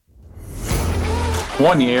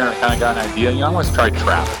One year, I kind of got an idea. I want to try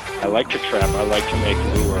trapping. I like to trap. I like to make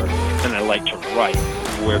lure, and I like to write.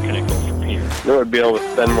 Where can I go from here? I would be able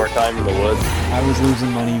to spend more time in the woods. I was losing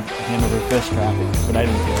money hand over fist trapping, but I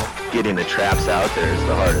didn't care. Getting the traps out there is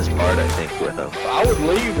the hardest part, I think, with them. I would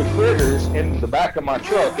leave the critters in the back of my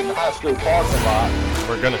truck in the high school parking lot.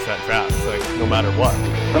 We're going to set traps, like, no matter what.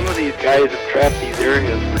 Some of these guys have trapped these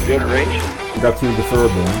areas for generations. We got through the fur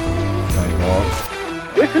bin. Thank God.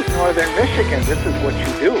 This is northern Michigan. This is what you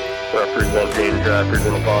do. Representing trappers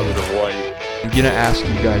in a positive light. I'm going to ask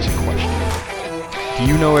you guys a question. Do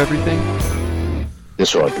you know everything?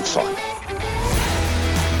 This ought to be fun.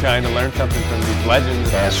 Trying to learn something from these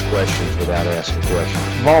legends. Ask questions without asking questions.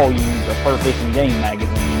 Volumes of Fur Fishing Game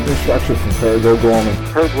magazine. Instructions from Parago Gorman.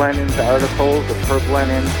 Herb Lennon's articles, the Herb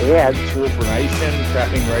Lennon ads. True information,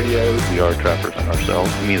 trapping radios. We are trappers ourselves.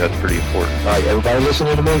 To me, that's pretty important. All right, everybody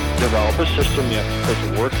listening to me? Develop a system you have to put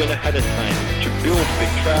the work in ahead of time to build big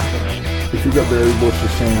trapping. If you got berry bushes,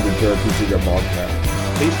 sand, and turkeys, you got bobcat.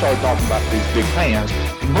 He started talking about these big pans.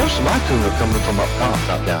 Most of my tuna are coming from up top,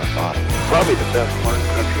 not down bottom. Probably the best martin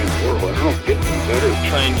country in the world. I don't get any better.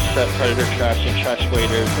 Trying to set predator traps and trash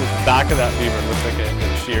waders. The back of that beaver looks like a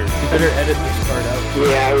shear. You better edit this part out.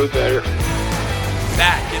 Yeah, we better.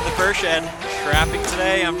 Back in the fur shed, trapping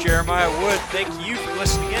today. I'm Jeremiah Wood. Thank you for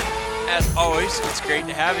listening in. As always, it's great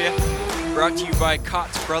to have you. Brought to you by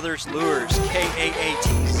Kaatz Brothers Lures,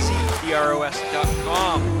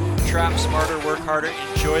 KAATZBROS.com. Trap smarter, work harder,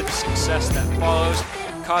 enjoy the success that follows.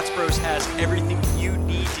 Kaatz Bros has everything you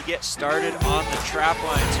need to get started on the trap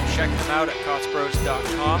line, so check them out at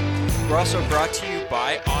KaatzBros.com. We're also brought to you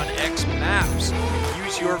by OnX Maps.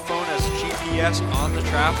 Use your phone as a GPS on the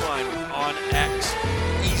trap line with OnX.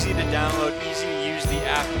 Easy to download, easy to use the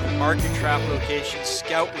app. Mark your trap locations,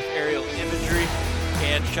 scout with aerial imagery,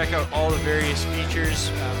 and check out all the various features.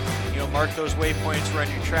 Mark those waypoints, run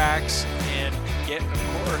your tracks, and get,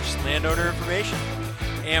 of course, landowner information.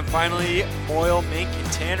 And finally, Moyle, Mink, and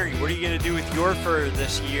Tannery. What are you going to do with your fur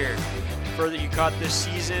this year? Fur that you caught this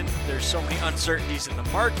season, there's so many uncertainties in the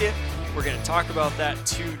market. We're going to talk about that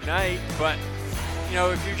tonight. But,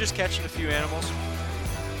 if you're just catching a few animals,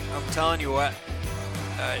 I'm telling you what,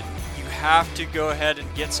 you have to go ahead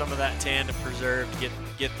and get some of that tan to preserve,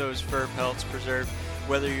 get those fur pelts preserved,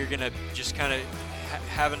 whether you're going to just kind of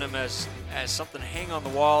having them as something to hang on the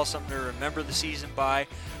wall, something to remember the season by,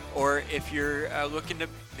 or if you're looking to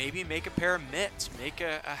maybe make a pair of mitts, make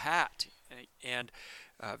a hat, and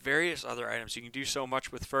various other items. You can do so much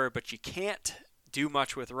with fur, but you can't do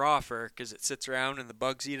much with raw fur because it sits around and the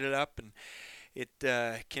bugs eat it up, and it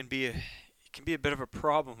can be a bit of a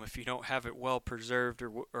problem if you don't have it well preserved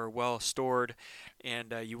or well stored,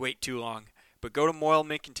 and you wait too long. But go to Moyle,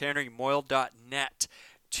 Mink, and Tannery, moyle.net.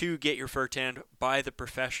 to get your fur tanned by the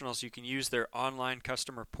professionals. You can use their online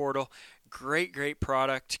customer portal. Great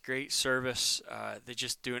product, great service. They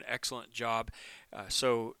just do an excellent job.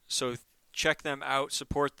 So check them out,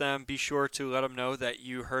 support them. Be sure to let them know that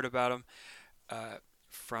you heard about them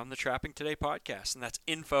from the Trapping Today podcast. And that's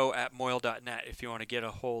info@moyle.net if you want to get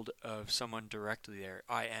a hold of someone directly there.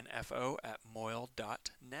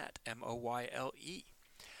 info@moyle.net, MOYLE.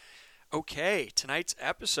 Okay, tonight's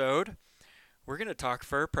episode, we're going to talk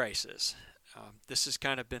fur prices. This has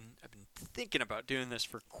kind of I've been thinking about doing this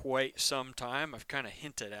for quite some time. I've kind of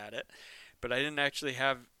hinted at it, but I didn't actually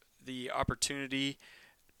have the opportunity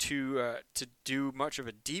to do much of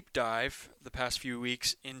a deep dive the past few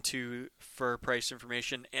weeks into fur price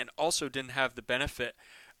information, and also didn't have the benefit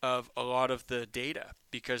of a lot of the data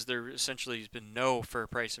because there essentially has been no fur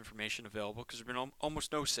price information available because there have been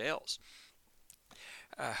almost no sales.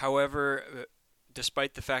 However,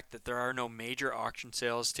 despite the fact that there are no major auction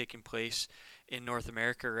sales taking place in North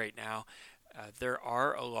America right now, there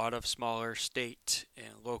are a lot of smaller state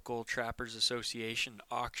and local Trappers Association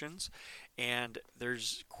auctions, and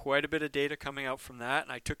there's quite a bit of data coming out from that,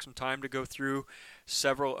 and I took some time to go through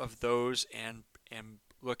several of those and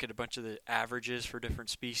look at a bunch of the averages for different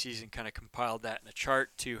species and kind of compiled that in a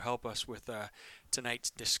chart to help us with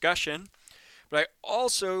tonight's discussion. But I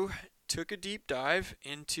also took a deep dive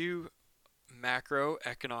into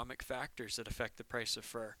macroeconomic factors that affect the price of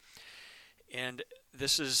fur. And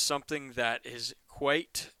this is something that is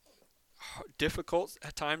quite difficult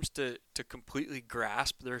at times to completely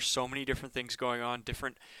grasp. There's so many different things going on,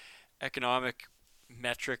 different economic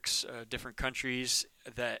metrics, different countries,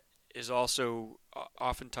 that is also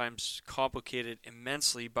oftentimes complicated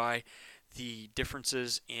immensely by the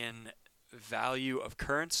differences in value of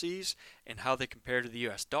currencies and how they compare to the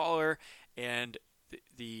US dollar, and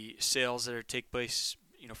the sales that take place,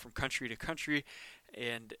 from country to country,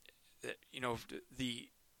 and the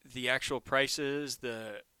the actual prices,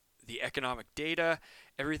 the economic data,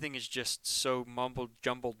 everything is just so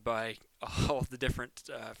jumbled by all the different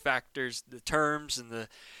factors, the terms, and the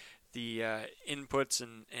inputs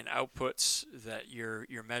and outputs that you're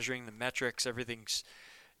measuring, the metrics. Everything's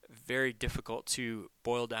very difficult to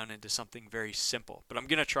boil down into something very simple, but I'm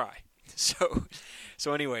gonna try. So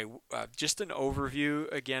anyway, just an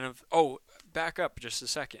overview again of. Oh, back up just a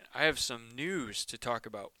second. I have some news to talk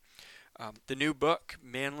about. The new book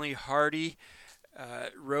Manly Hardy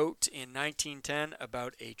wrote in 1910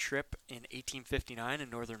 about a trip in 1859 in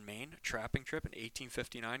northern Maine, a trapping trip in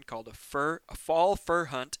 1859 called a fall fur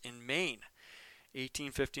hunt in Maine.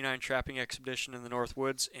 1859 trapping expedition in the North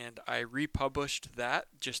Woods, and I republished that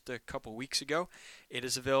just a couple weeks ago. It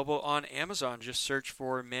is available on Amazon. Just search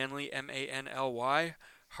for Manly, M-A-N-L-Y,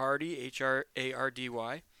 Hardy,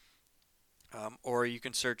 H-R-A-R-D-Y, or you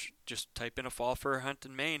can just type in a fall fur hunt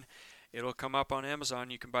in Maine. It'll come up on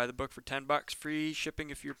Amazon. You can buy the book for $10, free shipping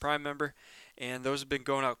if you're a Prime member, and those have been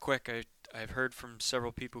going out quick. I've heard from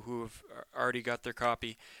several people who have already got their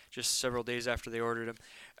copy just several days after they ordered them.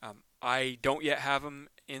 I don't yet have them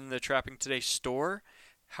in the Trapping Today store.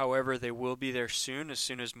 However, they will be there soon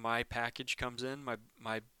as my package comes in,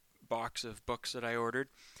 my box of books that I ordered.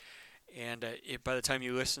 And by the time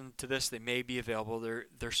you listen to this, they may be available.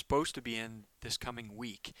 They're supposed to be in this coming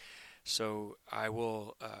week. So I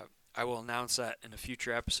will announce that in a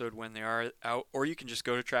future episode when they are out, or you can just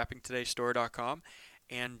go to trappingtodaystore.com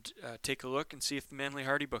and take a look and see if the Manly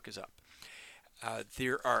Hardy book is up.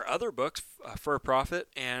 There are other books, Fur Prophet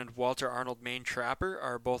and Walter Arnold Maine Trapper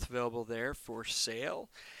are both available there for sale.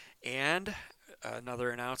 And another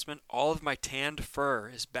announcement, all of my tanned fur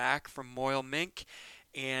is back from Moyle Mink,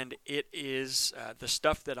 and it is the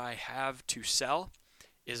stuff that I have to sell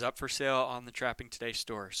is up for sale on the Trapping Today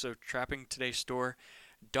store. So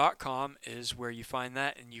trappingtodaystore.com is where you find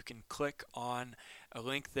that, and you can click on a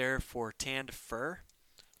link there for tanned fur,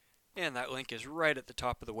 and that link is right at the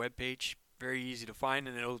top of the webpage. Very easy to find,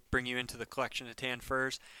 and it'll bring you into the collection of tanned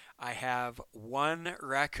furs. I have one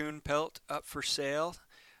raccoon pelt up for sale,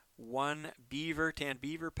 one tanned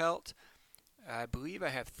beaver pelt. I believe I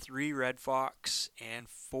have 3 red fox and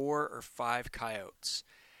 4 or 5 coyotes,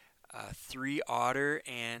 3 otter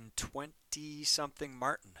and 20-something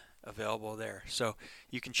marten available there. So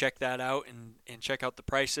you can check that out and check out the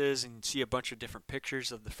prices and see a bunch of different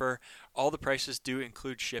pictures of the fur. All the prices do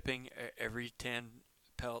include shipping. Every tanned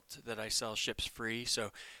pelt that I sell ships free,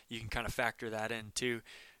 so you can kind of factor that in too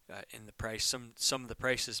in the price. Some of the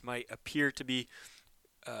prices might appear to be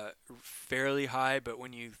fairly high, but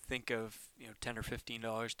when you think of $10 or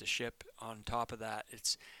 $15 to ship on top of that,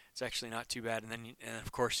 it's actually not too bad. And then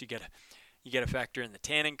of course you get to factor in the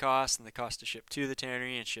tanning costs and the cost to ship to the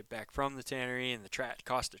tannery and ship back from the tannery and the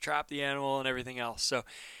cost to trap the animal and everything else. So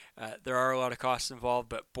there are a lot of costs involved,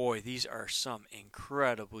 but boy, these are some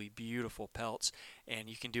incredibly beautiful pelts, and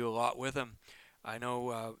you can do a lot with them. I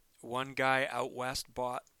know one guy out west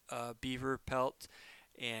bought a beaver pelt,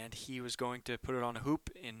 and he was going to put it on a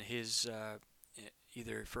hoop in his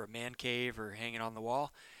either for a man cave or hanging on the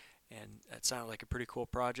wall, and that sounded like a pretty cool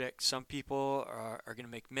project. Some people are going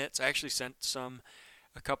to make mitts. I actually sent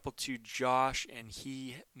a couple to Josh, and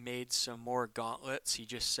he made some more gauntlets. He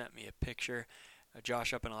just sent me a picture,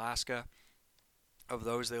 Josh up in Alaska, of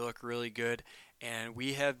those. They look really good, and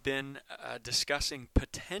we have been discussing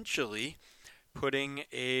potentially putting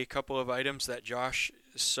a couple of items that Josh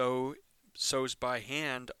sews by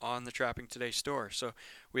hand on the Trapping Today store. So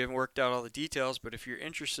we haven't worked out all the details, but if you're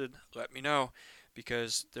interested, let me know,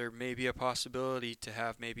 because there may be a possibility to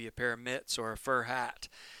have maybe a pair of mitts or a fur hat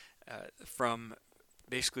from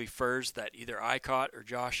basically furs that either I caught or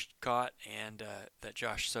Josh caught, and that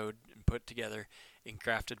Josh sewed and put together and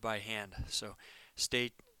crafted by hand. So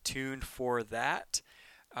stay tuned for that.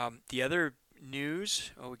 The other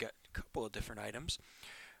news, we got a couple of different items.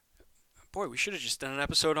 Boy, we should have just done an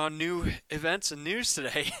episode on new events and news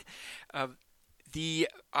today.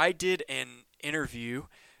 I did an interview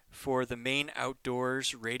for the Maine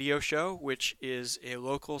Outdoors radio show, which is a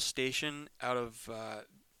local station out of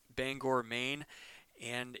Bangor, Maine,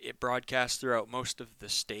 and it broadcasts throughout most of the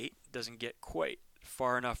state. It doesn't get quite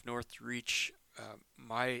far enough north to reach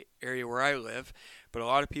my area where I live, but a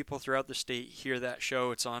lot of people throughout the state hear that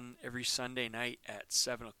show. It's on every Sunday night at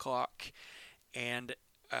 7 o'clock, and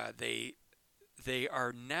they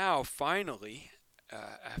are now finally,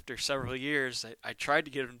 after several years, I tried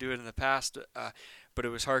to get them to do it in the past, but it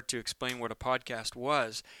was hard to explain what a podcast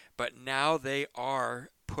was, but now they are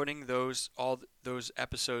putting all those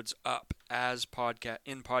episodes up as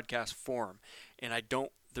podcast form, and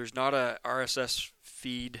there's not a RSS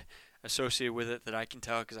feed associated with it that I can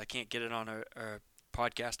tell, because I can't get it on a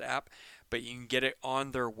podcast app, but you can get it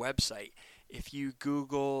on their website. If you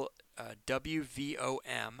Google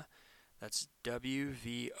WVOM, that's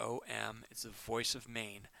WVOM, it's the Voice of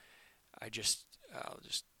Maine. I'll just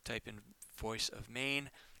type in Voice of Maine.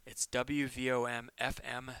 It's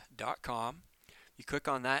WVOMFM.com. You click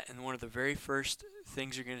on that, and one of the very first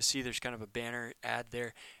things you're going to see, there's kind of a banner ad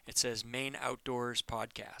there. It says Maine Outdoors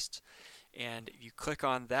Podcasts. And if you click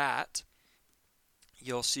on that,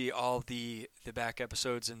 you'll see all the back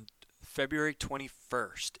episodes. And February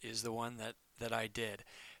 21st is the one that I did.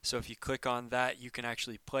 So if you click on that, you can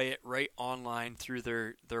actually play it right online through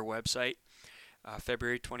their website.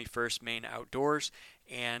 February 21st, Maine Outdoors,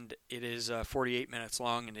 and it is 48 minutes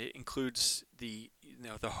long, and it includes the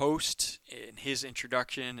host and his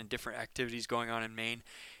introduction and different activities going on in Maine,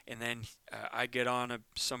 and then I get on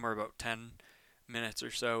somewhere about 10 minutes or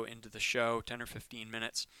so into the show, 10 or 15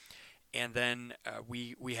 minutes, and then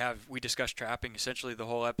we discuss trapping essentially the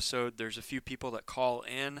whole episode. There's a few people that call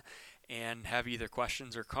in and have either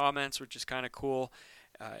questions or comments, which is kind of cool,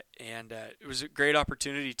 and it was a great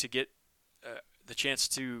opportunity to get the chance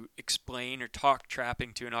to explain or talk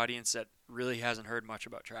trapping to an audience that really hasn't heard much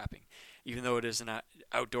about trapping, even though it is an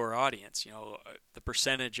outdoor audience. The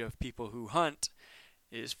percentage of people who hunt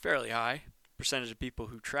is fairly high. Percentage of people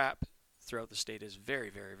who trap throughout the state is very,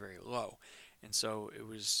 very, very low. And so it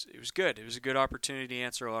was good. It was a good opportunity to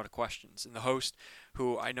answer a lot of questions. And the host,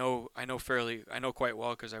 who I know quite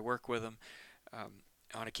well because I work with him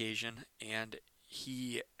on occasion, and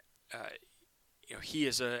he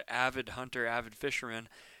is an avid hunter, avid fisherman,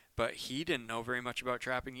 but he didn't know very much about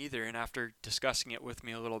trapping either. And after discussing it with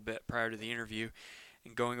me a little bit prior to the interview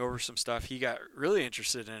and going over some stuff, he got really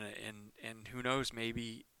interested in it. And who knows,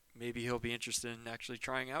 maybe he'll be interested in actually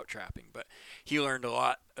trying out trapping. But he learned a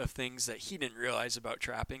lot of things that he didn't realize about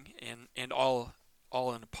trapping, and all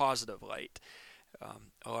in a positive light.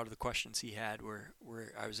 A lot of the questions he had were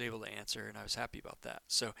I was able to answer, and I was happy about that.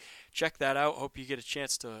 So check that out. Hope you get a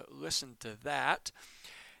chance to listen to that.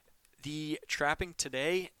 The Trapping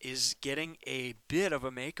Today is getting a bit of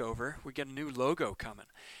a makeover. We got a new logo coming.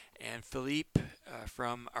 And Philippe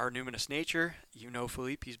from Our Numinous Nature,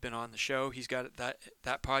 Philippe, he's been on the show. He's got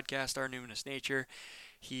that podcast, Our Numinous Nature.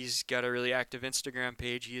 He's got a really active Instagram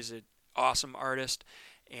page. He is an awesome artist,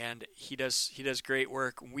 and he does great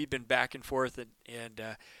work. We've been back and forth and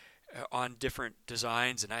on different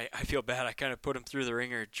designs, and I feel bad. I kind of put him through the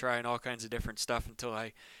ringer trying all kinds of different stuff until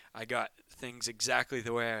I got things exactly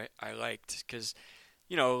the way I liked, because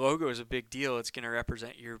a logo is a big deal. It's going to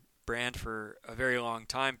represent your brand for a very long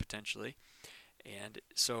time potentially, and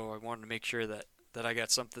so I wanted to make sure that I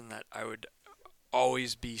got something that I would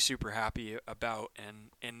always be super happy about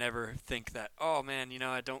and never think that, oh man,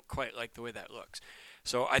 I don't quite like the way that looks.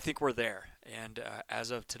 So I think we're there, and as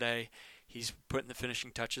of today, he's putting the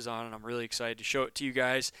finishing touches on, and I'm really excited to show it to you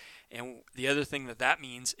guys. And the other thing that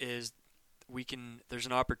means is there's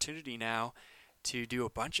an opportunity now to do a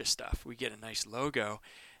bunch of stuff. We get a nice logo.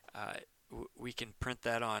 We can print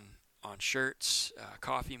that on shirts,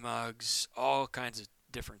 coffee mugs, all kinds of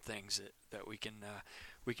different things that we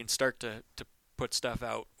can start to put stuff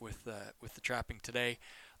out with the Trapping Today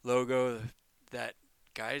logo that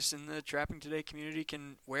guys in the Trapping Today community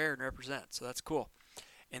can wear and represent. So that's cool.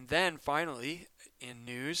 And then finally, in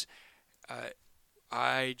news,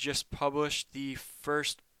 I just published the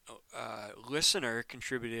first listener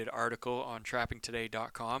contributed article on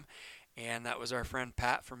trappingtoday.com, and that was our friend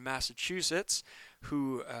Pat from Massachusetts,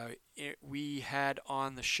 who we had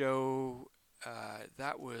on the show.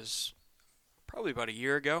 That was probably about a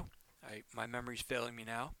year ago. My memory's failing me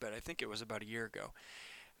now, but I think it was about a year ago,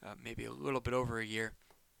 maybe a little bit over a year,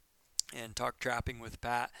 and talked trapping with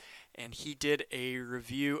Pat. And he did a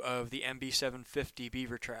review of the MB750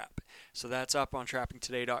 beaver trap. So that's up on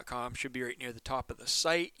trappingtoday.com. Should be right near the top of the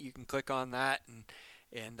site. You can click on that,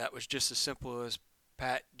 and that was just as simple as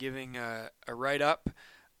Pat giving a write-up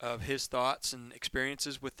of his thoughts and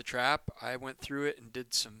experiences with the trap. I went through it and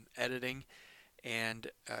did some editing, and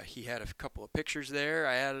he had a couple of pictures there.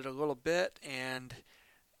 I added a little bit, and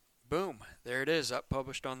boom, there it is, up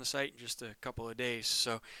published on the site in just a couple of days.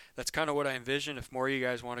 So that's kind of what I envision. If more of you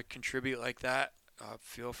guys want to contribute like that,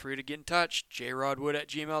 feel free to get in touch,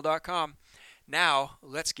 jrodwood@gmail.com. Now,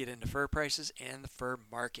 let's get into fur prices and the fur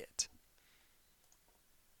market.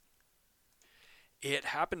 It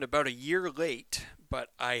happened about a year late,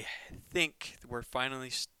 but I think we're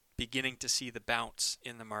finally beginning to see the bounce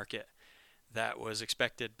in the market that was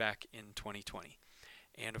expected back in 2020.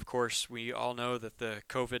 And of course, we all know that the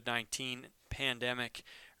COVID-19 pandemic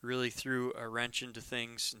really threw a wrench into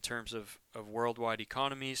things in terms of worldwide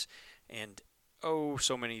economies and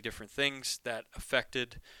so many different things that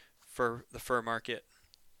affected the fur market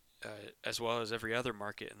as well as every other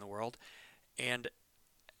market in the world. And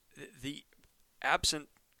the absent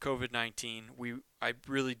COVID-19, I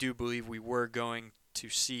really do believe we were going to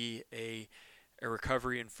see a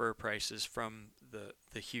recovery in fur prices from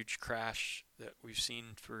the huge crash that we've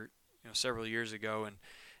seen for several years ago,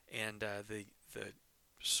 and the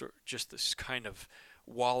just this kind of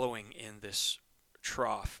wallowing in this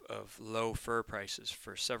trough of low fur prices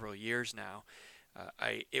for several years now.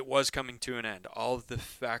 It was coming to an end. All of the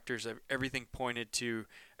factors, everything pointed to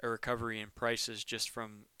a recovery in prices just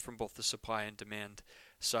from both the supply and demand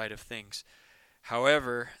side of things.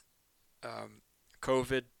 However,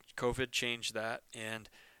 COVID changed that, and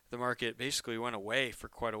the market basically went away for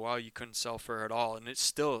quite a while. You couldn't sell fur at all, and it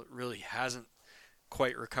still really hasn't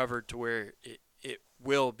quite recovered to where it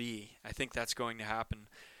will be. I think that's going to happen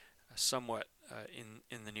somewhat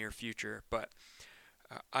in the near future, but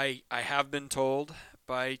I have been told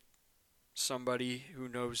by somebody who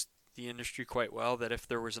knows the industry quite well that if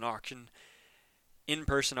there was an auction,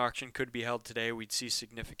 in-person auction could be held today, we'd see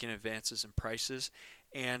significant advances in prices.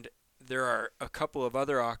 And there are a couple of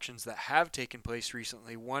other auctions that have taken place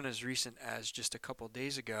recently, one as recent as just a couple of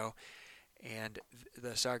days ago, and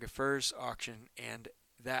the Saga Furs auction, and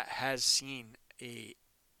that has seen a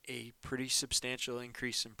pretty substantial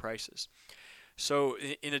increase in prices. So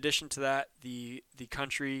in addition to that, the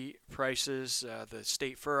country prices, the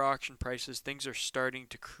state fur auction prices, things are starting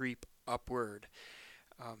to creep upward.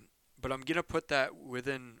 But I'm going to put that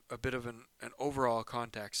within a bit of an overall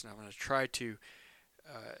context, and I'm going to try to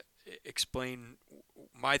explain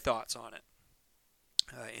my thoughts on it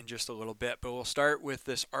in just a little bit. But we'll start with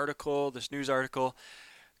this news article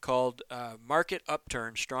called Market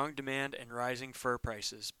Upturn, Strong Demand and Rising Fur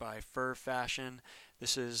Prices by Fur Fashion.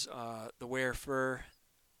 This is the Wear Fur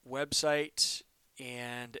website,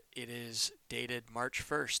 and it is dated March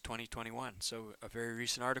 1st, 2021, so a very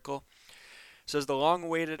recent article. It says the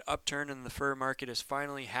long-awaited upturn in the fur market is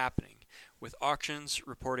finally happening, with auctions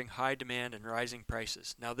reporting high demand and rising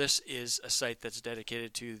prices. Now, this is a site that's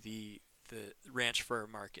dedicated to the ranch fur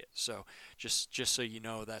market, so just so you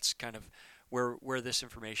know, that's kind of where this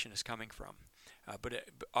information is coming from. But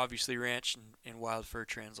obviously, ranch and wild fur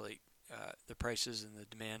translate. The prices and the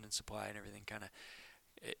demand and supply and everything kind of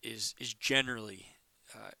is generally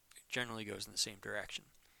goes in the same direction.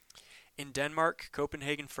 In Denmark,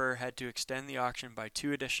 Copenhagen Fur had to extend the auction by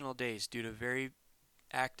 2 additional days due to very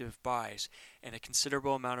active buys and a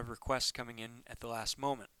considerable amount of requests coming in at the last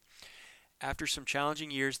moment. After some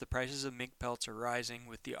challenging years, the prices of mink pelts are rising,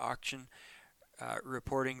 with the auction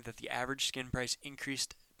reporting that the average skin price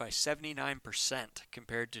increased by 79%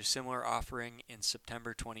 compared to similar offering in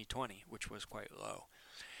September 2020, which was quite low.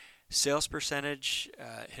 Sales percentage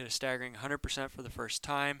hit a staggering 100% for the first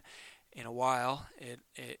time in a while,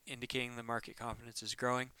 indicating the market confidence is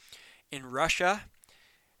growing. In Russia,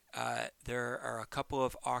 there are a couple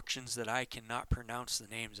of auctions that I cannot pronounce the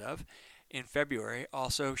names of. In February,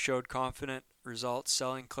 also showed confident results,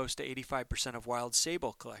 selling close to 85% of wild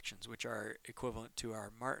sable collections, which are equivalent to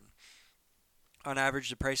our marten. On average,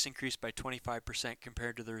 the price increased by 25%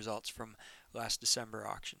 compared to the results from last December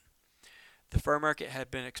auction. The fur market had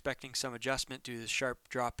been expecting some adjustment due to the sharp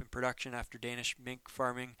drop in production after Danish mink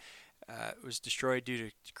farming was destroyed due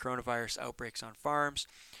to coronavirus outbreaks on farms.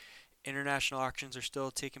 International auctions are still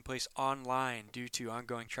taking place online due to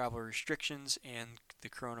ongoing travel restrictions and the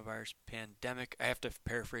coronavirus pandemic. I have to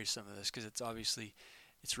paraphrase some of this because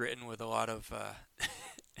it's written with a lot of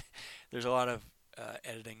there's a lot of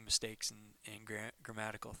editing mistakes and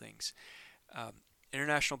grammatical things.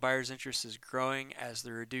 International buyers' interest is growing as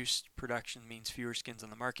the reduced production means fewer skins on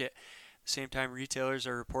the market. At the same time, retailers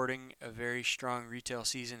are reporting a very strong retail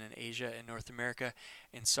season in Asia and North America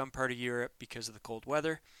and some part of Europe because of the cold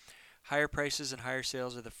weather. Higher prices and higher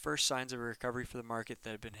sales are the first signs of a recovery for the market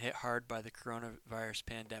that have been hit hard by the coronavirus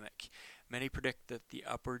pandemic. Many predict that the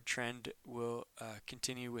upward trend will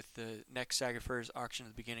continue with the next Saga Furs auction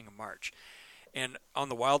at the beginning of March. And on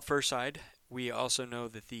the wild fur side, we also know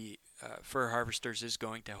that the Fur Harvesters is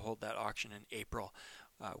going to hold that auction in April.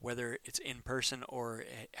 Whether it's in person or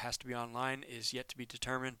it has to be online is yet to be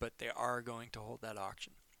determined, but they are going to hold that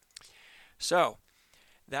auction. So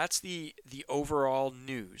that's the overall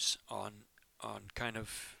news on kind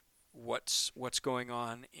of what's going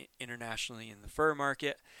on internationally in the fur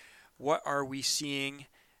market. What are we seeing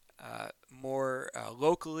more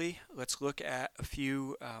locally? Let's look at a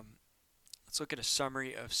few. Let's look at a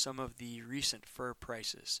summary of some of the recent fur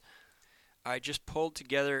prices. I just pulled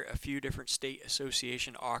together a few different state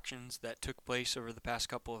association auctions that took place over the past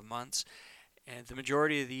couple of months. And the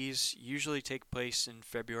majority of these usually take place in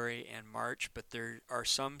February and March, but there are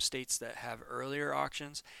some states that have earlier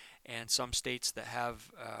auctions and some states that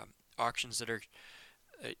have auctions that are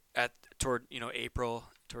toward April,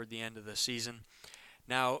 toward the end of the season.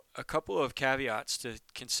 Now, a couple of caveats to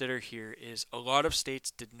consider here is a lot of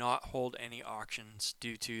states did not hold any auctions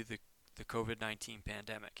due to the COVID-19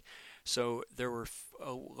 pandemic. So there were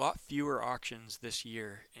a lot fewer auctions this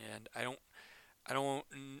year, and I don't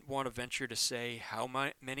want to venture to say how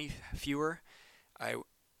many fewer.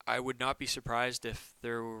 I would not be surprised if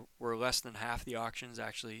there were less than half the auctions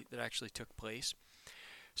that actually took place.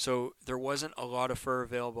 So there wasn't a lot of fur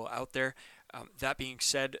available out there. That being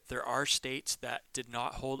said, there are states that did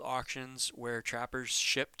not hold auctions where trappers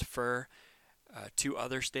shipped fur to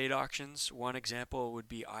other state auctions. One example would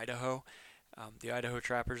be Idaho. The Idaho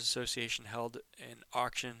Trappers Association held an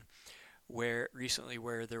auction recently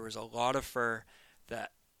where there was a lot of fur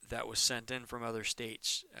that was sent in from other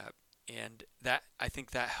states, and that I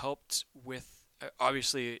think that helped with.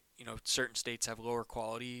 Obviously, certain states have lower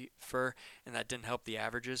quality fur, and that didn't help the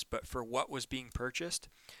averages. But for what was being purchased,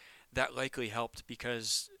 that likely helped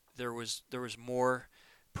because there was more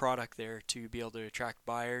product there to be able to attract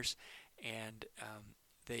buyers, and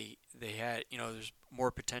they had there's more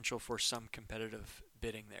potential for some competitive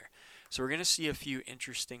bidding there. So we're going to see a few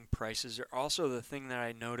interesting prices. Also, the thing that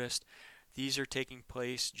I noticed, these are taking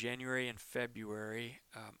place January and February.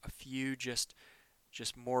 A few just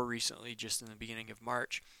more recently, just in the beginning of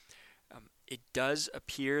March. It does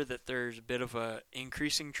appear that there's a bit of a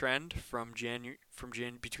increasing trend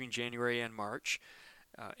between January and March,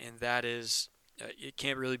 and that is it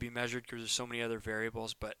can't really be measured because there's so many other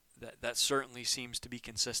variables, but that certainly seems to be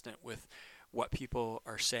consistent with what people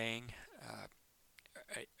are saying.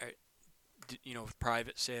 With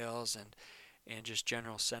private sales and just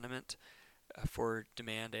general sentiment for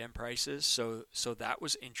demand and prices. So that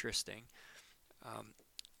was interesting.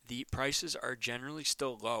 The prices are generally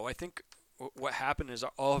still low. I think what happened is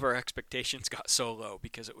all of our expectations got so low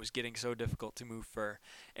because it was getting so difficult to move fur,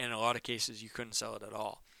 and in a lot of cases you couldn't sell it at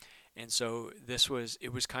all. And so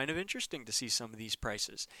it was kind of interesting to see some of these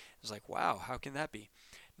prices. It was like, wow, how can that be?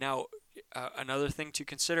 Now, another thing to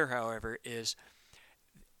consider, however, is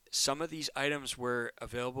some of these items were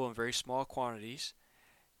available in very small quantities,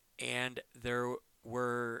 and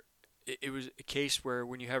it was a case where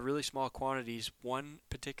when you have really small quantities, one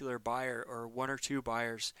particular buyer or one or two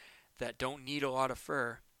buyers that don't need a lot of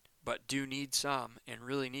fur but do need some and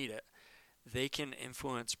really need it, they can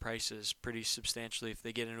influence prices pretty substantially if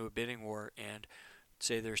they get into a bidding war and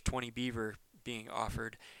say there's 20 beaver being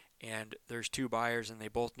offered and there's two buyers and they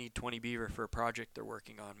both need 20 beaver for a project they're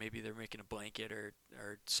working on. Maybe they're making a blanket or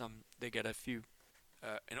they get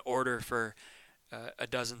an order for a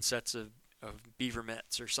dozen sets of beaver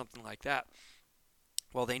mitts or something like that.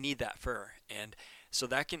 Well, they need that fur, and so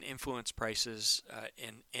that can influence prices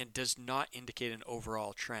and does not indicate an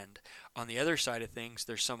overall trend. On the other side of things,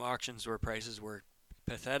 there's some auctions where prices were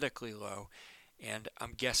pathetically low, and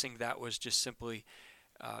I'm guessing that was just simply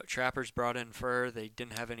trappers brought in fur, they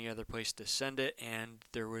didn't have any other place to send it, and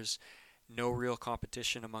there was no real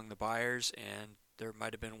competition among the buyers, and there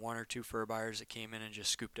might have been one or two fur buyers that came in and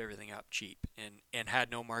just scooped everything up cheap and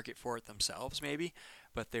had no market for it themselves maybe,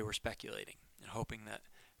 but they were speculating and hoping that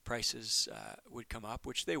prices would come up,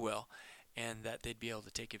 which they will, and that they'd be able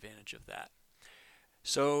to take advantage of that.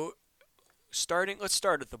 So let's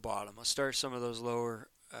start at the bottom. Let's start some of those lower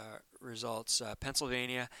results.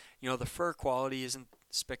 Pennsylvania, the fur quality isn't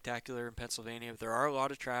spectacular in Pennsylvania. There are a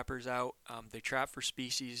lot of trappers out. They trap for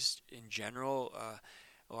species in general,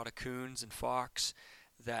 a lot of coons and fox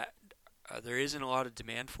that there isn't a lot of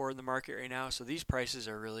demand for in the market right now, so these prices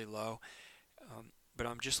are really low. But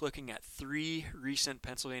I'm just looking at 3 recent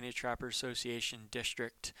Pennsylvania Trappers Association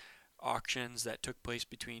district auctions that took place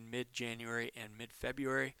between mid-January and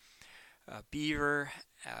mid-February. Beaver,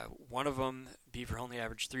 one of them, beaver only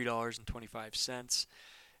averaged $3.25.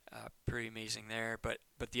 Pretty amazing there. But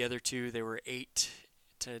the other two, they were $8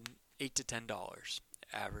 to $10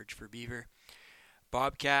 average for beaver.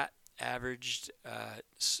 Bobcat averaged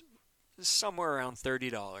somewhere around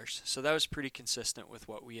 $30. So that was pretty consistent with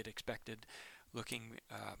what we had expected looking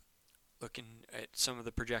at some of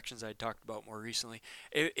the projections I talked about more recently.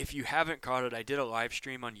 If you haven't caught it, I did a live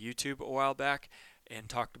stream on YouTube a while back and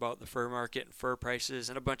talked about the fur market and fur prices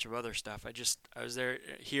and a bunch of other stuff. I was there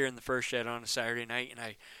here in the fur shed on a Saturday night, and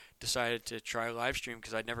I decided to try a live stream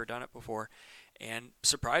because I'd never done it before. And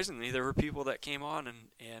surprisingly, there were people that came on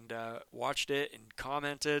and watched it and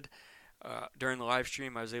commented. during the live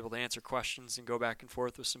stream. I was able to answer questions and go back and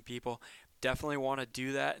forth with some people. Definitely want to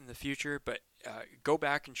do that in the future, but go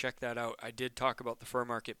back and check that out. I did talk about the fur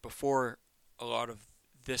market before a lot of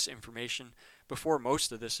this information, before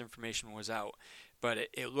most of this information was out, but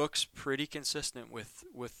it looks pretty consistent with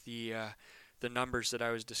the numbers that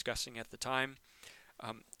I was discussing at the time.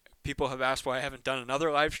 People have asked why I haven't done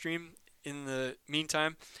another live stream in the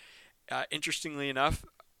meantime. Interestingly enough,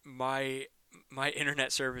 my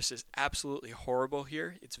internet service is absolutely horrible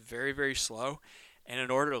here. It's very, very slow. And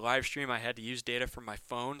in order to live stream, I had to use data from my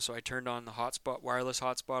phone. So I turned on the wireless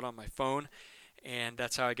hotspot on my phone, and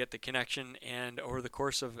that's how I get the connection. And over the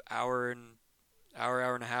course of hour and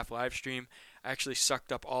a half live stream, I actually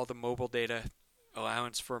sucked up all the mobile data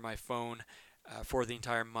allowance for my phone for the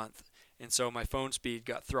entire month. And so my phone speed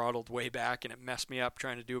got throttled way back, and it messed me up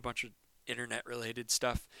trying to do a bunch of internet-related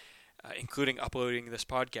stuff, including uploading this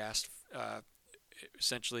podcast.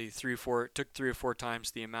 Essentially, it took 3 or 4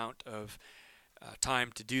 times the amount of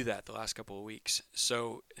time to do that the last couple of weeks.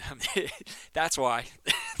 So that's why.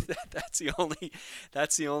 That's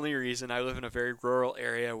the only reason. I live in a very rural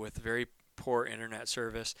area with very poor internet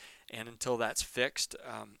service, and until that's fixed,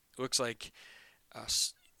 looks like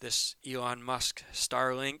this Elon Musk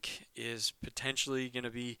Starlink is potentially going to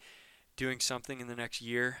be doing something in the next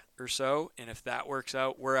year or so, and if that works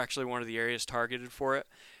out, we're actually one of the areas targeted for it,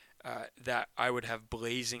 that I would have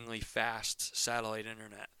blazingly fast satellite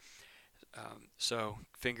internet. So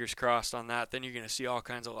fingers crossed on that. Then you're going to see all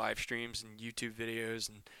kinds of live streams and YouTube videos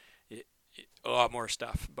and a lot more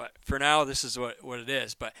stuff. But for now, this is what it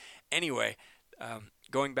is. But anyway,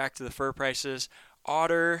 going back to the fur prices,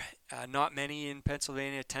 otter, not many in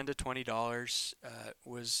Pennsylvania, $10 to $20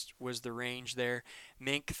 was the range there.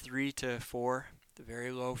 Mink, $3 to $4,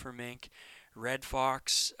 very low for mink. Red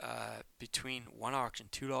fox, between one auction,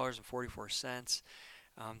 $2.44.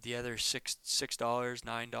 The other $6,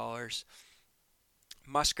 $9.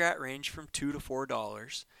 Muskrat range from $2 to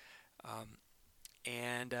 $4.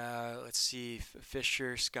 And let's see,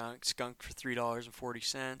 Fisher skunk for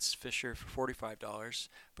 $3.40, Fisher for $45,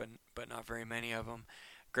 but not very many of them.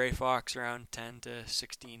 Gray fox around $10 to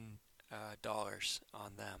 $16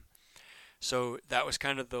 on them. So that was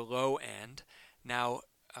kind of the low end. Now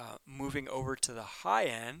moving over to the high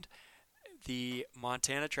end, the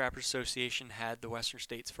Montana Trappers Association had the Western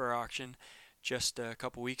States Fur Auction just a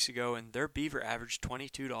couple weeks ago, and their beaver averaged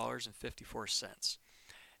 $22.54.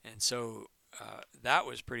 And so that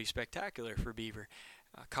was pretty spectacular for beaver.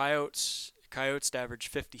 Coyotes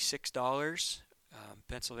averaged $56.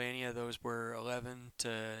 Pennsylvania, those were $11 to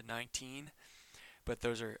 $19. But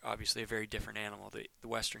those are obviously a very different animal. The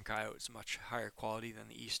western coyote is much higher quality than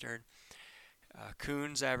the eastern.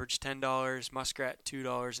 Coons averaged $10. Muskrat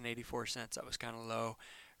 $2.84. That was kind of low.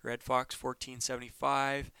 Red fox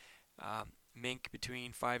 $14.75. Mink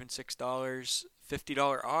between $5 and $6.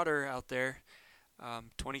 $50 otter out there.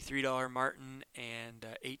 $23 martin and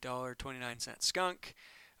 $8.29 skunk.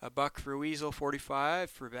 A buck for weasel, $45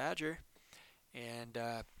 for badger, and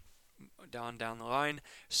down the line.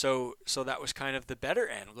 So that was kind of the better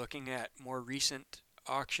end, looking at more recent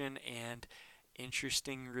auction and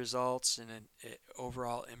interesting results and an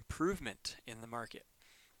overall improvement in the market.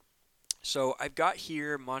 So I've got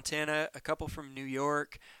here Montana, a couple from New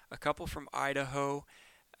York, a couple from Idaho,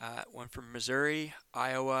 one from Missouri,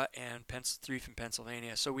 Iowa, and 3 from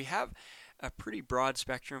Pennsylvania. So we have a pretty broad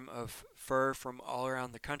spectrum of fur from all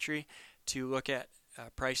around the country to look at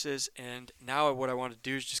prices. And now what I want to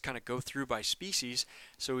do is just kind of go through by species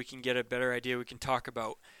so we can get a better idea. We can talk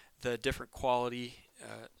about the different quality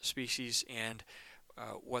species and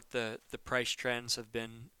what the price trends have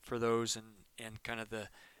been for those, and kind of the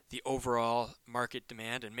overall market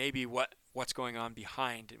demand, and maybe what's going on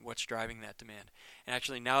behind and what's driving that demand. And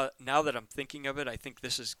actually, now that I'm thinking of it, I think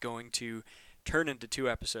this is going to turn into 2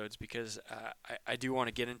 episodes, because I do want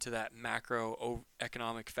to get into that macro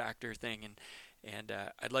economic factor thing, and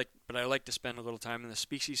I'd like to spend a little time in the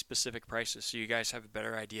species-specific prices, so you guys have a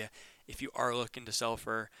better idea if you are looking to sell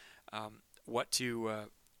fur, what to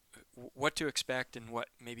expect, and what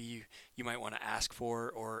maybe you might want to ask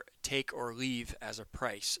for or take or leave as a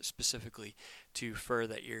price specifically to fur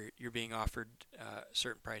that you're being offered a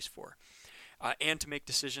certain price for, and to make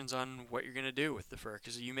decisions on what you're going to do with the fur,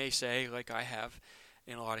 because you may say, like I have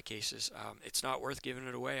in a lot of cases, it's not worth giving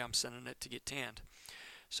it away, I'm sending it to get tanned.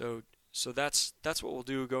 So that's what we'll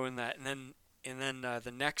do, go in that, and then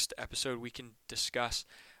the next episode we can discuss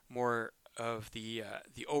more of the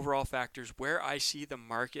overall factors, where I see the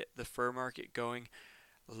fur market going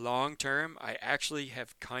long term. I actually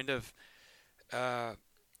have kind of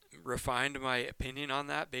refined my opinion on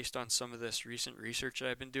that based on some of this recent research that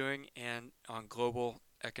I've been doing and on global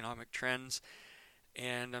economic trends.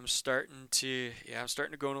 And I'm starting to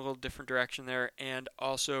go in a little different direction there, and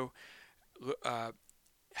also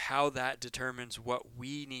how that determines what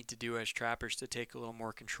we need to do as trappers to take a little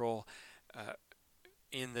more control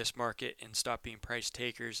in this market and stop being price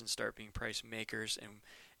takers and start being price makers,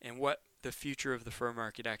 and what the future of the fur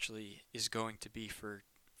market actually is going to be for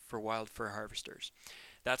wild fur harvesters.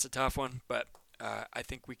 That's a tough one, but I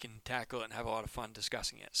think we can tackle it and have a lot of fun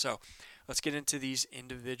discussing it. So let's get into these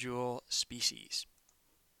individual species.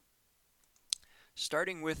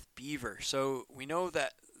 Starting with beaver. So we know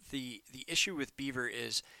that the issue with beaver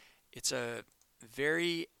is it's a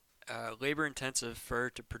very labor-intensive fur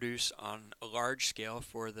to produce on a large scale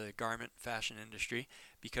for the garment fashion industry,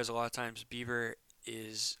 because a lot of times beaver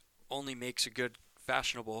only makes a good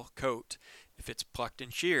fashionable coat if it's plucked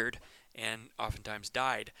and sheared and oftentimes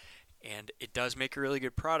dyed. And it does make a really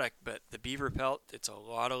good product, but the beaver pelt, it's a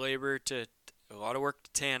lot of labor a lot of work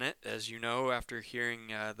to tan it, as you know after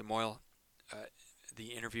hearing the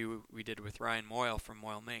interview we did with Ryan Moyle from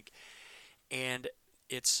Moyle Mink. And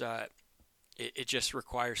it's it just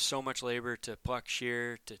requires so much labor to pluck,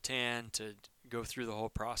 shear, to tan, to go through the whole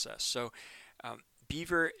process. So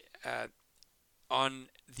beaver on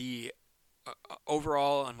the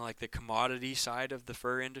overall, on like the commodity side of the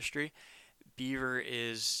fur industry, beaver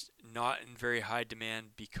is not in very high demand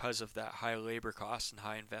because of that high labor cost and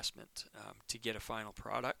high investment to get a final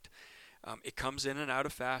product. It comes in and out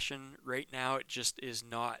of fashion. Right now, it just is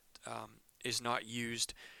not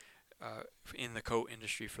used in the coat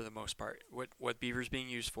industry for the most part. What beaver is being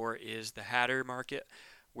used for is the hatter market,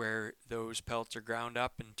 where those pelts are ground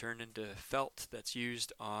up and turned into felt that's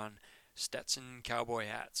used on Stetson cowboy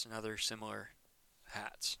hats and other similar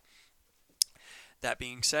hats. That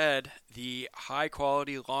being said, the high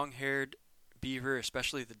quality long-haired beaver,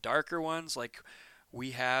 especially the darker ones like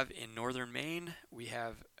we have in northern Maine, we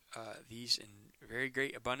have these in very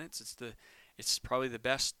great abundance. It's probably the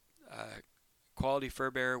best quality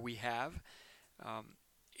fur bearer we have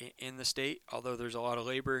in the state, although there's a lot of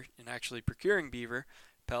labor in actually procuring beaver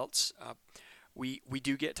pelts. We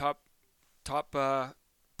do get top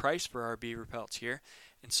price for our beaver pelts here,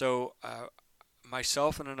 and so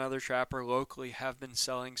myself and another trapper locally have been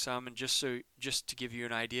selling some. And just to give you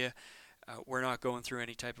an idea, we're not going through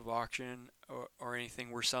any type of auction or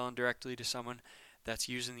anything. We're selling directly to someone that's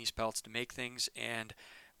using these pelts to make things, and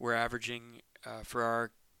we're averaging for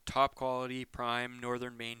our top quality prime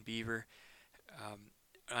northern Maine beaver,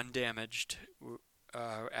 undamaged,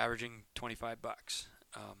 averaging $25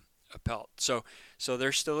 a pelt. So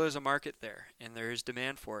there still is a market there, and there is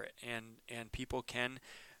demand for it, and people can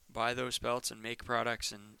buy those pelts and make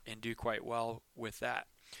products and do quite well with that.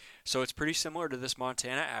 So it's pretty similar to this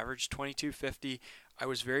Montana average, $22.50. I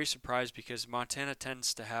was very surprised because Montana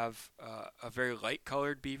tends to have a very light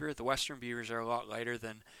colored beaver. The western beavers are a lot lighter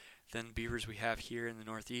than beavers we have here in the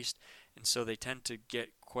Northeast, and so they tend to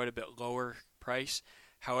get quite a bit lower price.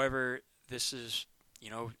 However, this is,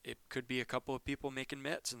 it could be a couple of people making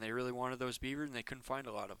mitts and they really wanted those beavers and they couldn't find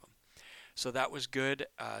a lot of them. So that was good.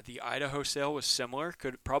 The Idaho sale was similar,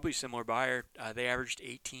 probably similar buyer. They averaged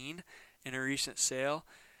 18 in a recent sale.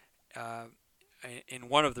 In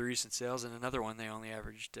one of the recent sales, and another one they only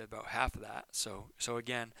averaged about half of that. So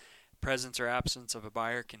again, presence or absence of a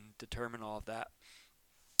buyer can determine all of that.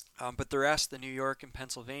 But the rest, the New York and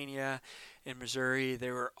Pennsylvania and Missouri,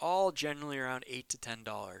 they were all generally around $8 to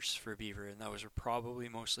 $10 for beaver, and those were probably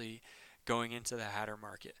mostly going into the hatter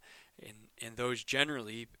market. And those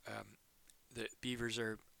generally, the beavers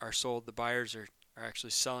are sold. The buyers are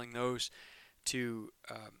actually selling those to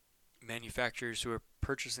manufacturers who are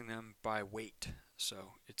purchasing them by weight.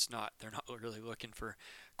 So they're not really looking for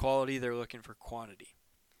quality, they're looking for quantity.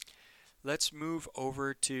 Let's move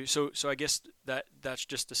over to, so I guess that's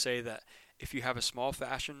just to say that if you have a small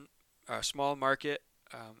market,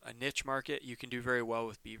 a niche market, you can do very well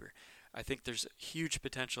with beaver. I think there's huge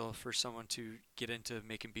potential for someone to get into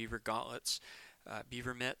making beaver gauntlets,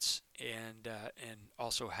 beaver mitts, and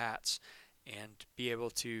also hats, and be able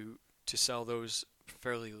to sell those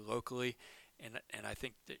fairly locally. And I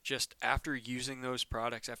think that just after using those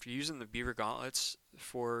products, after using the beaver gauntlets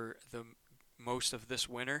for the most of this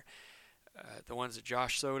winter, the ones that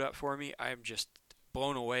Josh sewed up for me, I'm just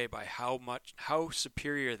blown away by how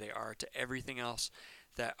superior they are to everything else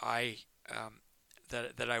that I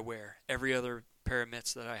wear. Every other pair of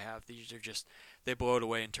mitts that I have, these are just, they blow it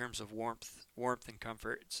away in terms of warmth and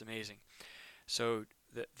comfort. It's amazing. So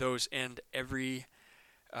those, and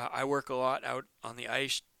I work a lot out on the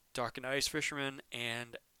ice talking to ice fishermen,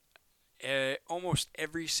 and almost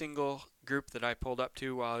every single group that I pulled up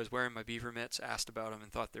to while I was wearing my beaver mitts asked about them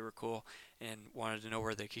and thought they were cool and wanted to know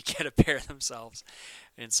where they could get a pair themselves.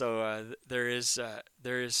 And so there is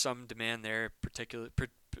some demand there,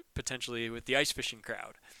 potentially with the ice fishing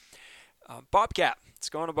crowd. Bobcat. Let's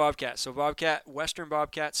go on to Bobcat. So Bobcat, Western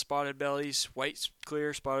Bobcat, spotted bellies, white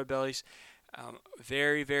clear spotted bellies.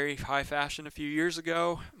 Very, very high fashion a few years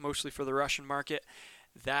ago, mostly for the Russian market.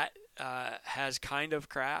 That has kind of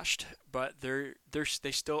crashed, but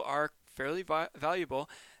they still are fairly valuable.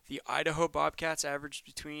 The Idaho Bobcats averaged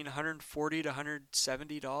between $140 to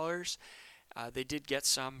 $170. They did get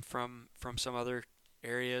some from some other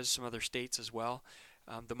areas, some other states as well.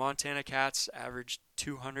 The Montana Cats averaged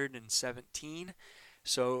 $217.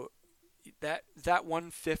 So that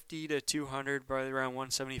 150 to 200, probably around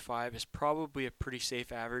 175, is probably a pretty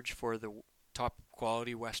safe average for the top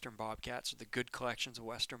quality Western Bobcats, or the good collections of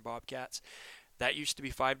Western Bobcats. That used to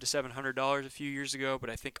be $500 to $700 a few years ago, but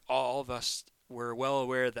I think all of us were well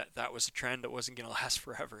aware that that was a trend that wasn't going to last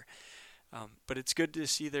forever. But it's good to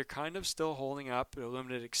see they're kind of still holding up at a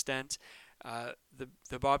limited extent.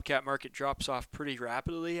 The Bobcat market drops off pretty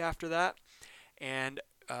rapidly after that, and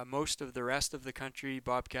most of the rest of the country,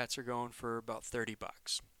 Bobcats are going for about $30.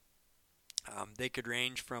 They could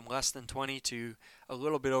range from less than 20 to a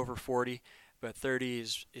little bit over 40, but 30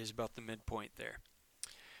 is about the midpoint there.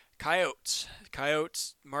 Coyotes. The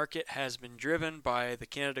coyotes market has been driven by the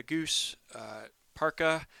Canada Goose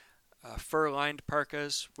parka, fur-lined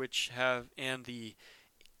parkas, and the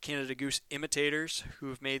Canada Goose imitators who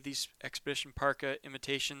have made these expedition parka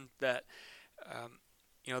imitation that,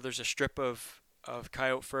 there's a strip of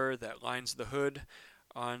coyote fur that lines the hood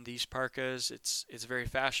on these parkas. It's very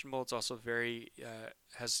fashionable. It's also very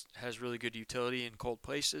has really good utility in cold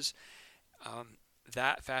places.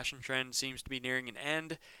 That fashion trend seems to be nearing an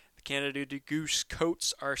end. The Canada Goose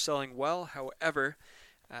coats are selling well. However,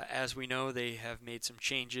 as we know, they have made some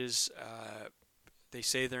changes. They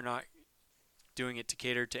say they're not doing it to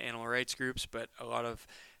cater to animal rights groups, but a lot of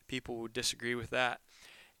people would disagree with that.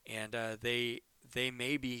 And they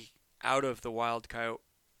may be out of the wild coyote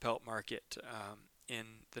pelt market in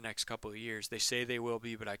the next couple of years. They say they will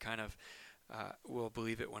be, but I kind of will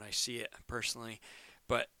believe it when I see it personally.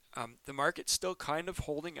 But the market's still kind of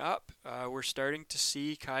holding up. We're starting to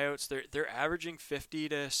see coyotes. They're averaging $50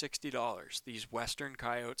 to $60. These Western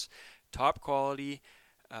coyotes, top quality.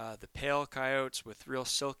 The pale coyotes with real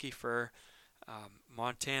silky fur.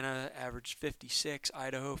 Montana averaged 56,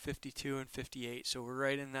 Idaho 52 and 58. So we're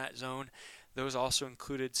right in that zone. Those also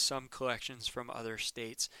included some collections from other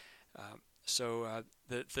states. So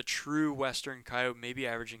the true Western coyote may be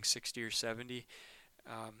averaging 60 or 70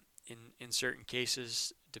 in certain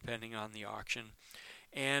cases, depending on the auction.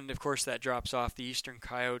 And of course that drops off the Eastern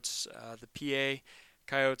coyotes. The PA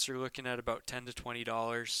coyotes are looking at about $10 to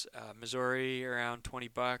 $20. Missouri around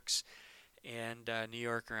 $20, and New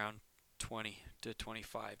York around 20 to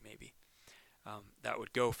 25 maybe. That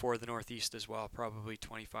would go for the Northeast as well, probably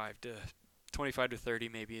 25 to 30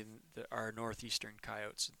 maybe in our northeastern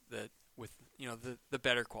coyotes, with the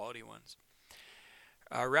better quality ones.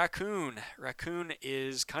 Raccoon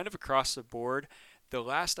is kind of across the board. The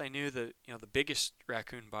last I knew, the biggest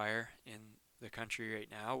raccoon buyer in the country right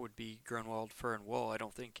now would be Grunwald Fur and Wool. I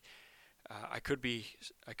don't think I could be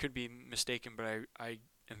mistaken, but I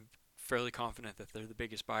am fairly confident that they're the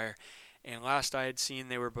biggest buyer. And last I had seen,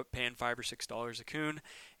 they were paying $5 or $6 a coon,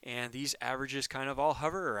 and these averages kind of all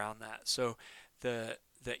hover around that. So the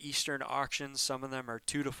eastern auctions, some of them are $2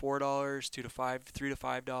 to $4, $3 to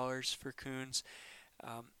 $5 for coons,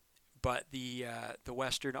 but the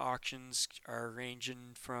western auctions are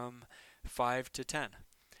ranging from 5 to 10.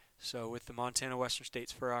 So with the Montana Western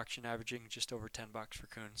States Fur Auction averaging just over $10 for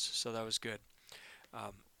coons, so that was good.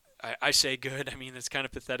 I say good. I mean, it's kind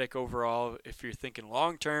of pathetic overall if you're thinking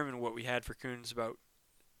long term and what we had for coons about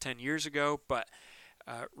 10 years ago. But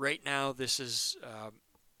right now, this is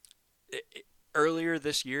earlier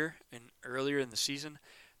this year and earlier in the season,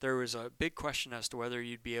 there was a big question as to whether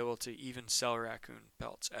you'd be able to even sell raccoon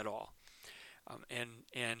pelts at all.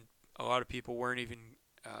 And a lot of people weren't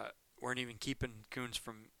even keeping coons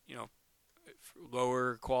from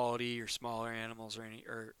lower quality or smaller animals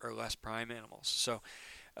or less prime animals. So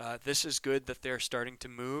this is good that they're starting to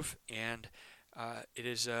move, and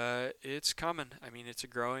it's coming. I mean,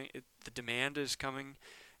 the demand is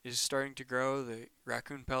starting to grow. The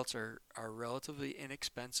raccoon pelts are relatively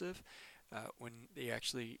inexpensive when they're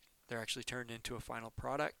actually turned into a final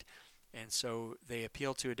product, and so they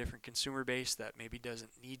appeal to a different consumer base that maybe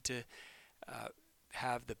doesn't need to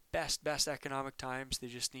have the best economic times. They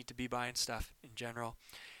just need to be buying stuff in general,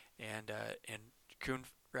 and coon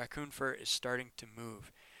raccoon fur is starting to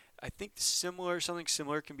move. I think something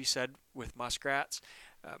similar can be said with muskrats.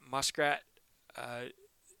 Muskrat,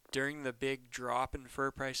 during the big drop in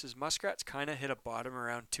fur prices, muskrats kind of hit a bottom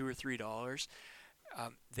around $2 or $3.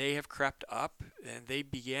 They have crept up, and they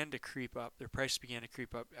began to creep up. Their price began to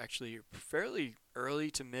creep up actually fairly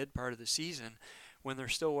early to mid part of the season, when there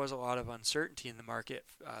still was a lot of uncertainty in the market.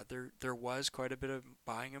 There was quite a bit of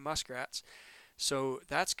buying of muskrats, so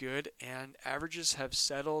that's good. And averages have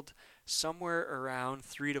settled somewhere around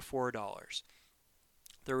 $3 to $4.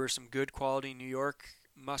 There were some good quality New York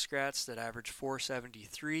muskrats that averaged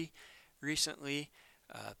 $4.73 recently.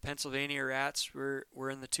 Pennsylvania rats were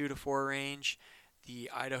in the $2 to $4 range.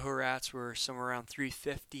 The Idaho rats were somewhere around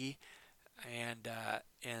 $3.50, and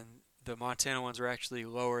the Montana ones were actually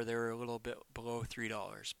lower. They were a little bit below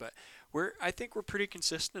 $3, but I think we're pretty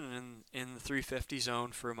consistent in the $3.50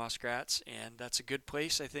 zone for muskrats, and that's a good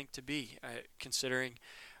place I think to be, considering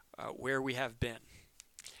where we have been.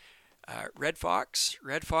 Red fox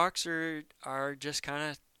are just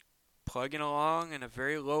kind of plugging along in a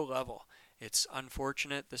very low level. It's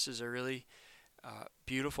unfortunate. This is a really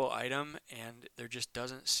beautiful item, and there just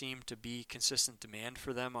doesn't seem to be consistent demand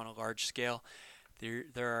for them on a large scale.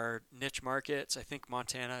 There are niche markets. I think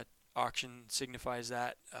Montana auction signifies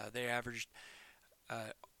that. They averaged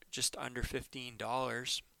just under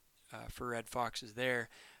 $15 for red foxes there.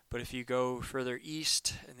 But if you go further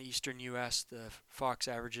east in the eastern U.S., the fox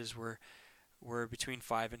averages were between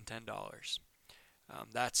 $5 and $10.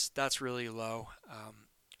 That's really low.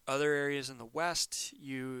 Other areas in the west,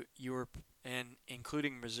 you were, and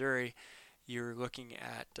including Missouri, you're looking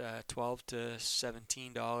at $12 to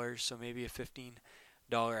 $17, so maybe a $15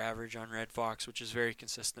 average on red fox, which is very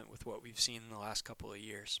consistent with what we've seen in the last couple of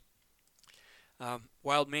years.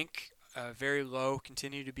 Wild mink, very low,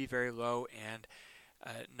 continue to be very low, and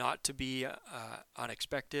not to be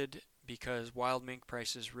unexpected, because wild mink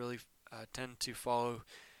prices really tend to follow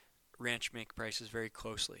ranch mink prices very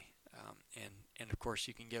closely. And of course,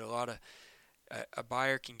 you can get a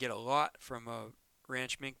buyer can get a lot from a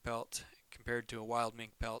ranch mink pelt compared to a wild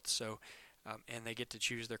mink pelt. So, and they get to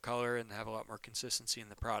choose their color and have a lot more consistency in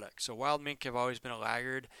the product. So wild mink have always been a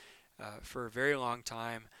laggard for a very long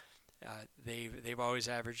time. They've always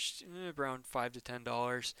averaged around $5 to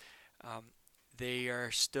 $10. They are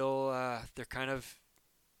still they're kind of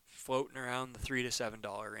floating around the $3 to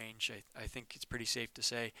 $7 range. I think it's pretty safe to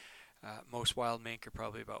say most wild mink are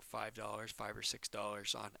probably about $5 or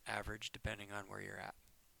 $6 on average, depending on where you're at.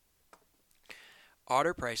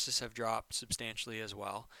 Otter prices have dropped substantially as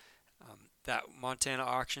well. That Montana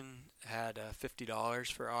auction had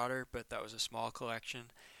 $50 for otter, but that was a small collection.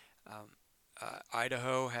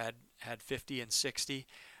 Idaho had 50 and 60.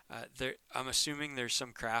 I'm assuming there's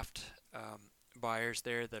some craft buyers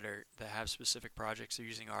there that have specific projects they're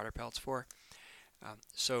using otter pelts for.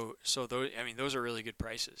 So those are really good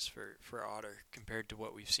prices for otter compared to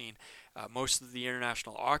what we've seen. Most of the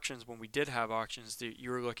international auctions, when we did have auctions, you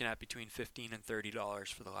were looking at between $15 and $30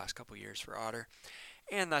 for the last couple of years for otter,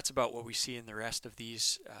 and that's about what we see in the rest of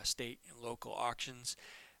these state and local auctions.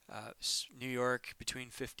 New York between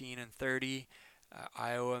 15 and 30,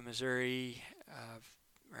 Iowa, Missouri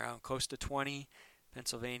around close to 20,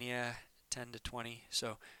 Pennsylvania 10 to 20.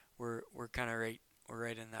 So we're kind of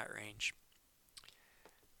right in that range.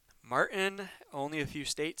 Martin, only a few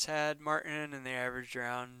states had martin, and they averaged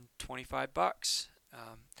around $25.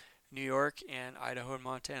 New York and Idaho and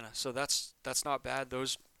Montana. So that's not bad.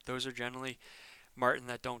 Those are generally martin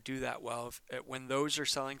that don't do that well. When those are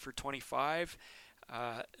selling for $25,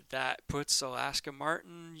 that puts Alaska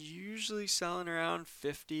martin usually selling around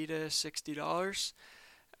 $50 to $60.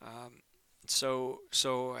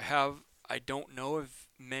 I don't know of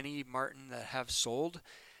many martin that have sold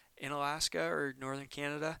in Alaska or northern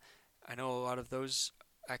Canada. I know a lot of those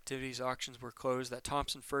auctions were closed. That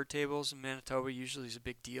Thompson Fur Tables in Manitoba usually is a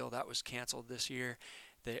big deal. That was canceled this year.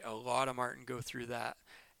 A lot of martin go through that,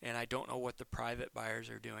 and I don't know what the private buyers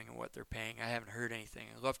are doing and what they're paying. I haven't heard anything.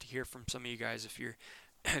 I'd love to hear from some of you guys if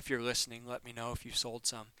you're listening. Let me know if you've sold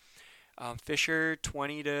some. Fisher,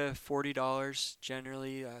 $20 to $40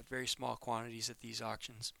 generally, very small quantities at these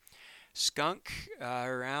auctions. Skunk,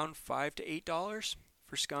 around $5 to $8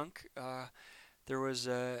 for skunk. There was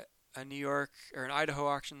a New York or an Idaho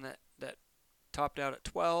auction that topped out at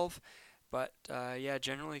 12, but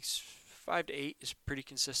generally 5 to 8 is pretty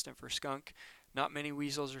consistent for skunk. Not many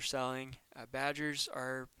weasels are selling. Badgers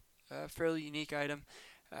are a fairly unique item.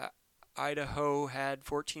 Idaho had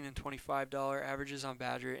 $14 and $25 averages on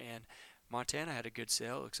badger, and Montana had a good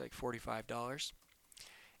sale. It looks like $45.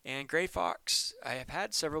 And gray fox, I have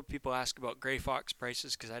had several people ask about gray fox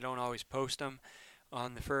prices because I don't always post them.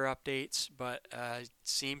 on the fur updates, but it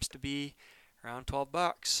seems to be around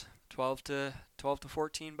 $12, 12 to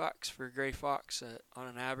 $14 for gray fox on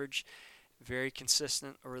an average. Very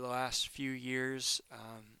consistent over the last few years,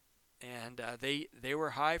 and they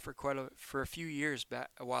were high for a few years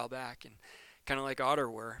a while back, and kind of like otter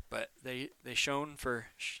were, but they shined for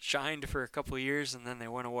a couple of years and then they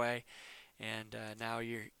went away, and now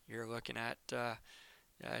you're looking at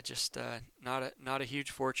just not a huge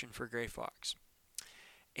fortune for gray fox.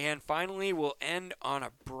 And finally, we'll end on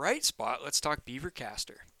a bright spot. Let's talk beaver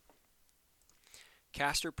castor.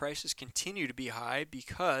 Castor prices continue to be high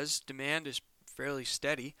because demand is fairly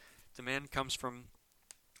steady. Demand comes from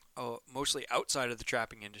mostly outside of the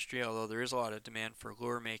trapping industry, although there is a lot of demand for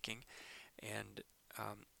lure making and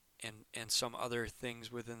some other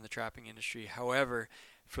things within the trapping industry. However,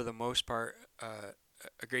 for the most part,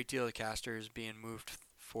 a great deal of castor is being moved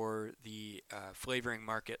for the flavoring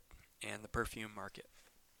market and the perfume market.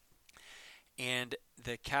 And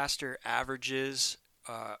the castor averages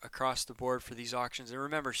across the board for these auctions. And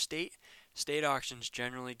remember, state auctions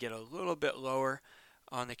generally get a little bit lower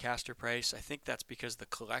on the castor price. I think that's because the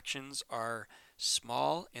collections are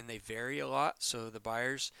small and they vary a lot, so the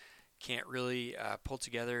buyers can't really pull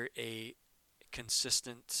together a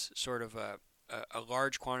consistent sort of a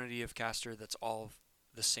large quantity of castor that's all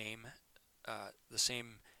the same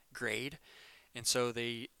grade. And so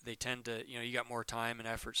they tend to, you got more time and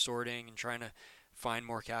effort sorting and trying to find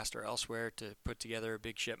more castor elsewhere to put together a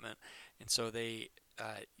big shipment. And so they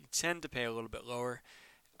tend to pay a little bit lower.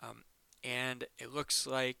 And it looks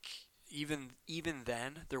like even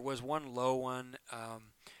then, there was one low one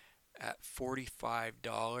at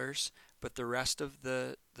 $45, but the rest of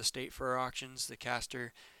the state fur auctions, the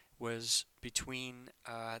castor was between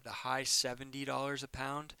the high $70 a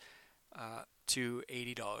pound to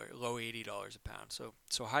low $80 a pound.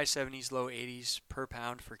 So high 70s, low 80s per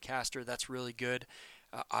pound for castor. That's really good.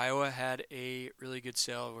 Iowa had a really good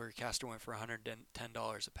sale where castor went for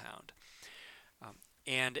 $110 a pound.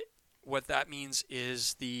 And what that means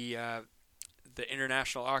is the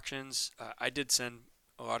international auctions. I did send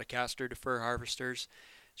a lot of castor to fur harvesters.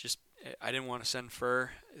 Just I didn't want to send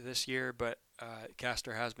fur this year, but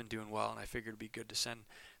castor has been doing well, and I figured it'd be good to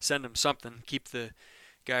send him something, keep the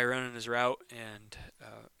guy running his route, and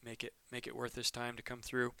make it worth his time to come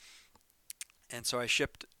through. And so I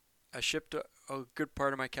shipped a good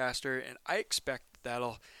part of my castor, and I expect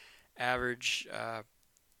that'll average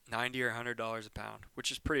 $90 or $100 a pound,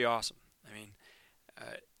 which is pretty awesome. I mean,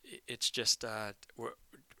 it's just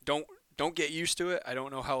don't get used to it. I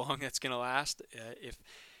don't know how long that's going to last.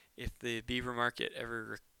 If the beaver market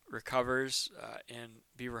ever recovers and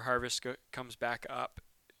beaver harvest comes back up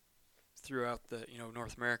throughout the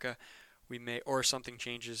North America, we may, or something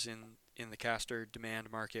changes in the castor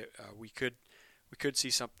demand market, we could see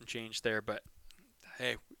something change there. But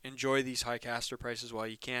hey, enjoy these high castor prices while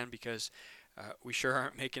you can, because we sure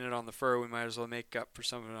aren't making it on the fur. We might as well make up for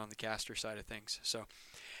some of it on the castor side of things. So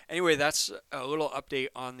anyway, that's a little update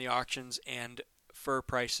on the auctions and fur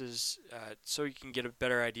prices, so you can get a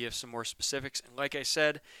better idea of some more specifics. And like I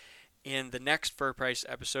said, in the next fur price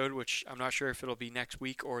episode, which I'm not sure if it'll be next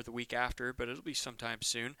week or the week after, but it'll be sometime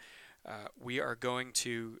soon, we are going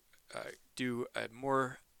to do a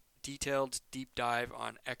more detailed deep dive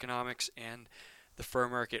on economics and the fur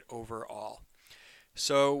market overall.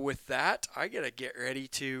 So with that, I gotta get ready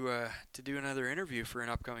to do another interview for an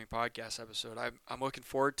upcoming podcast episode. I'm looking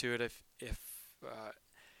forward to it. If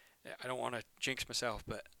I don't want to jinx myself,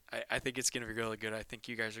 but I think it's gonna be really good. I think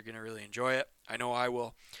you guys are gonna really enjoy it. I know I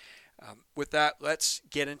will. With that, let's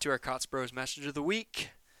get into our Kaatz Bros message of the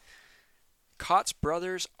week. Kaatz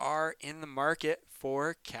Brothers are in the market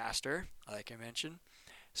for castor, like I mentioned,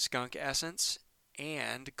 skunk essence,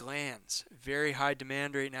 and glands. Very high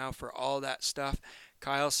demand right now for all that stuff.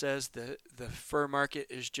 Kyle says the fur market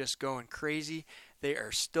is just going crazy. They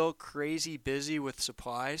are still crazy busy with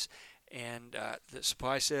supplies, and the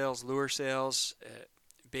supply sales, lure sales,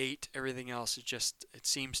 bait, everything else, it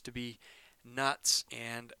seems to be nuts.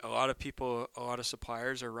 And a lot of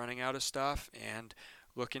suppliers are running out of stuff and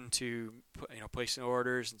looking to placing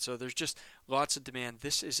orders, and so there's just lots of demand.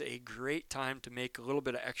 This is a great time to make a little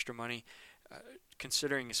bit of extra money,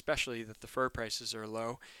 considering especially that the fur prices are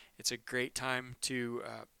low. It's a great time to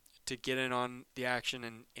get in on the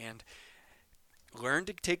action and learn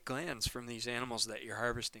to take glands from these animals that you're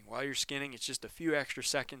harvesting. While you're skinning, it's just a few extra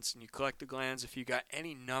seconds and you collect the glands. If you got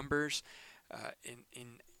any numbers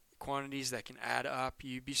in quantities that can add up,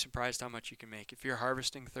 you'd be surprised how much you can make. If you're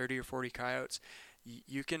harvesting 30 or 40 coyotes,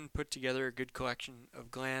 you can put together a good collection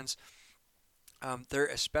of glands. They're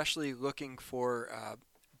especially looking for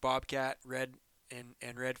bobcat, red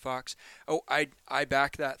and Red Fox. Oh, I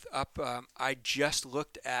back that up. I just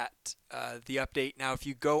looked at the update. Now, if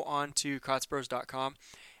you go on to kotzbros.com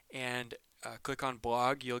and click on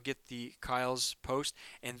blog, you'll get the Kyle's post,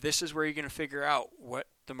 and this is where you're going to figure out what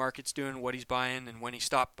the market's doing, what he's buying, and when he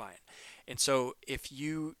stopped buying. And so if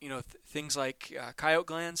things like coyote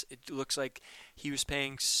glands, it looks like he was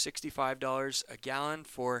paying $65 a gallon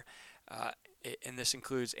for, and this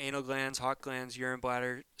includes anal glands, hot glands, urine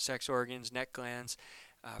bladder, sex organs, neck glands,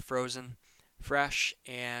 frozen, fresh,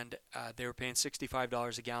 and they were paying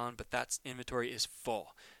 $65 a gallon, but that inventory is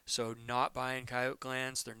full. So not buying coyote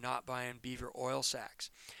glands, they're not buying beaver oil sacks.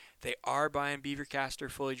 They are buying beaver castor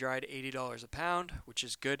fully dried $80 a pound, which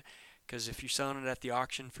is good, because if you're selling it at the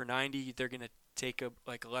auction for $90, they're going to take a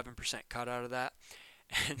 11% cut out of that,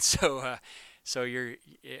 and so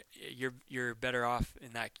you're better off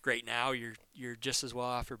in that. Right now, you're just as well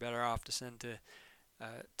off or better off to send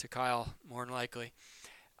to Kyle, more than likely.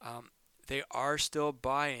 They are still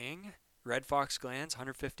buying Red Fox glands,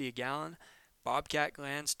 $150 a gallon, Bobcat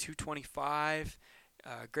glands, $225,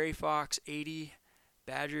 Gray Fox, $80,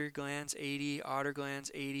 Badger glands, $80, Otter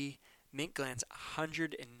glands, $80, mink glands,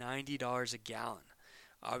 $190 a gallon.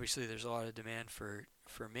 Obviously, there's a lot of demand for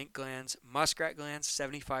mink glands. Muskrat glands,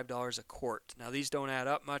 $75 a quart. Now, these don't add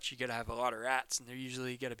up much. You got to have a lot of rats, and they're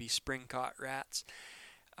usually got to be spring-caught rats.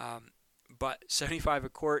 But $75 a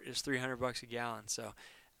quart is $300 a gallon. So,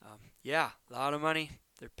 yeah, a lot of money.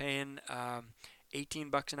 They're paying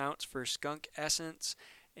 $18 an ounce for skunk essence,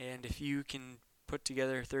 and if you can put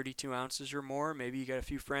together 32 ounces or more, maybe you got a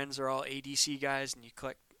few friends that are all ADC guys and you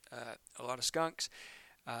collect a lot of skunks,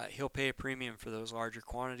 he'll pay a premium for those larger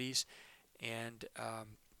quantities. And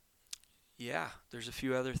yeah, there's a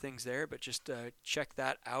few other things there, but just check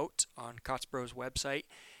that out on Kotzbros website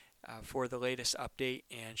for the latest update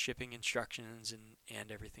and shipping instructions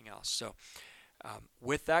and everything else. So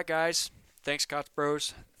with that, guys, thanks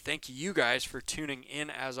Kotzbros. Thank you guys for tuning in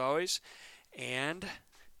as always, and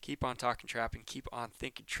keep on talking trap and keep on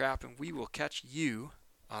thinking trap, and we will catch you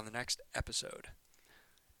on the next episode.